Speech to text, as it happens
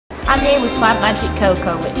I'm here with Plant Magic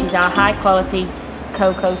Coco, which is our high quality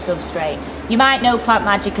cocoa substrate. You might know Plant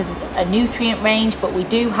Magic as a nutrient range, but we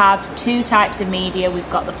do have two types of media. We've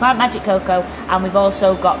got the Plant Magic Coco and we've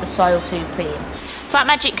also got the Soil Supreme. Plant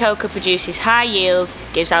Magic Coco produces high yields,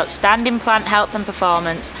 gives outstanding plant health and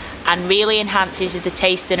performance, and really enhances the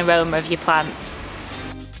taste and aroma of your plants.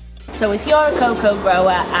 So if you're a cocoa grower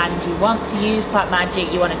and you want to use Plant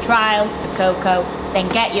Magic, you want to trial the cocoa,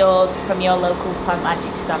 then get yours from your local Plant Magic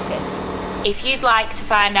stockist. If you'd like to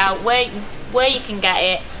find out where you can get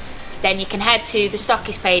it, then you can head to the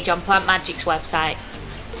stockist page on Plant Magic's website.